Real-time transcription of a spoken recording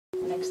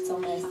Next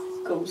song is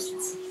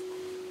Ghosts.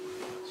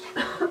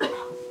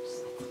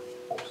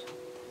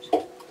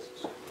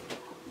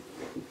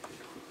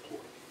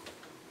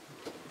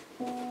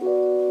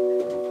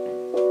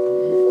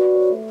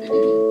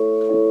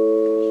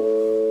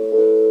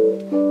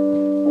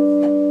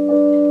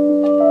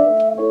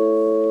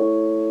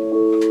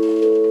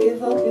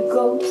 Give up your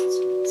ghosts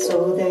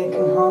so they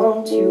can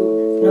haunt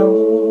you.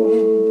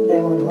 No,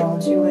 they won't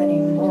haunt you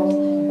anymore.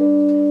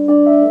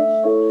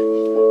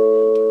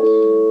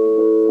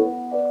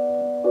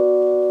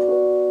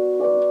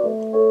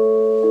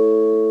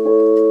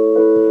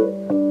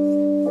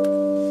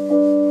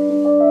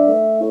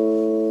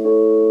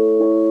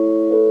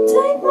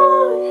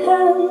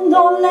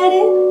 Don't let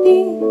it be.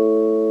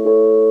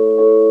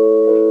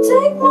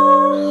 Take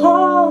my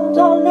heart,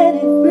 don't let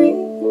it breathe.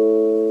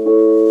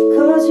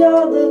 'Cause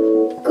you're the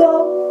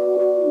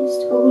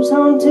ghost who's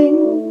haunting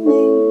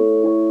me.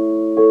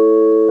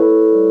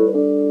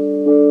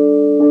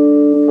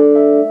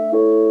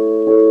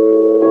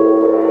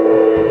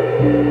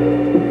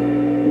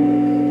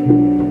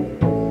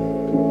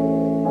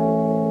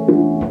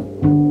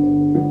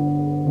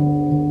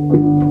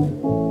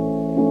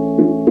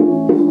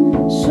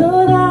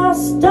 Should I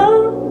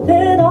stop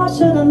it, or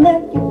should I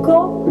let you go?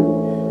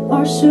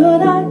 Or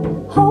should I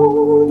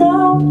hold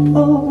out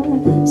for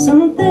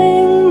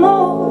something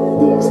more?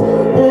 These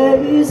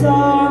days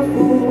are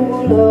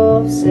full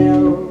of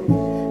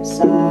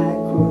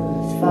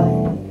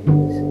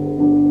self-sacrifice,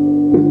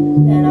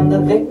 and I'm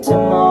the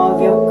victim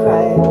of your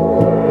cry.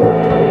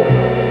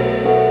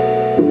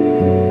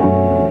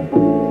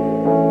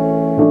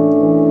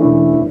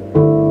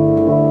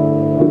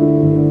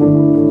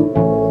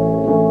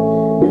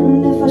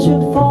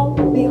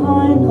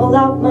 Hold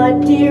out, my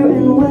dear,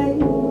 and wait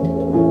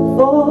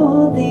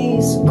for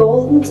these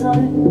golden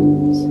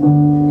times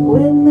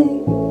with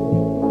me.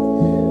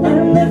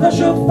 And if I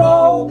should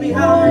fall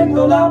behind,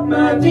 hold out,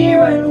 my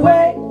dear, and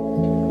wait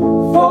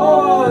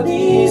for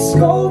these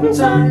golden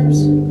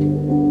times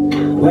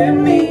with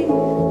me.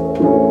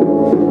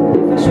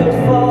 If I should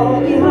fall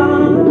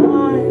behind,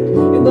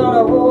 you're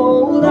gonna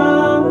hold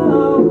out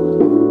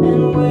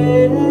and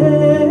wait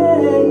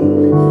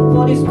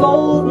for these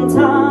golden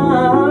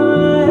times.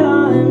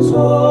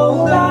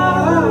 Hold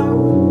out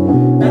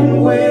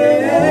and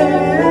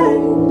wait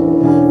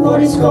for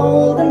these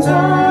golden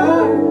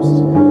times,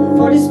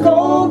 for these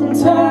golden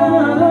times.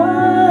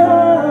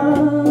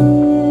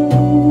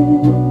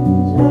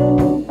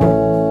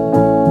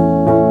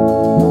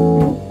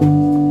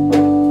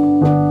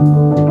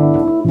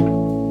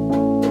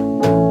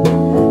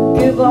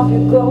 Give up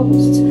your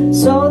ghosts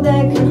so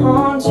they can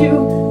haunt you.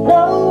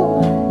 No,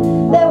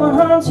 they won't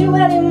haunt you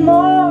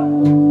anymore.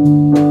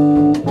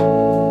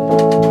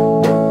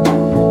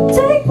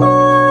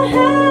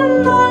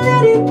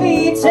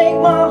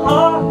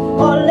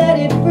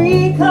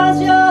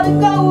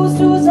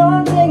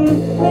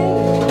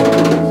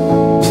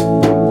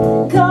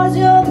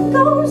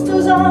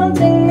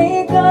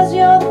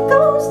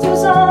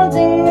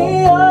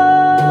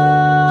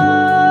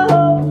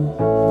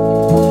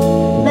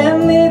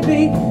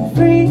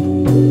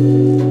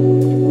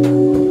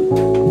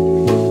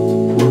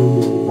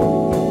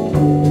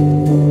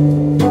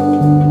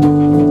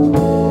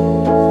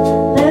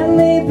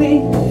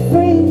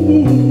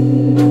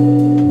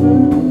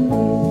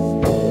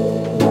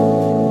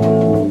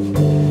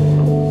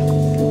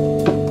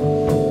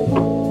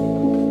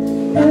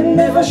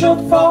 I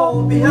should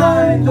fall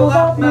behind, hold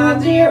out, my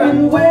dear,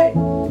 and wait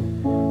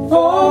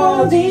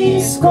for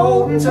these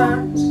golden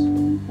times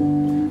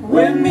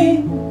with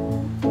me.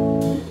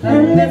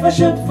 And if I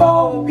should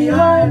fall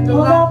behind,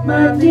 hold out,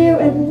 my dear,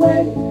 and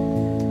wait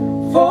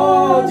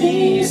for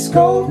these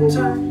golden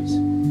times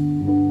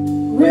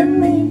with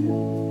me.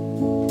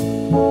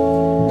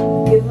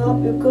 Give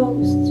up your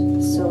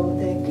ghosts so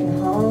they can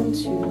haunt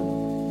you.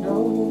 No,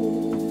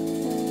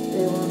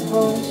 they won't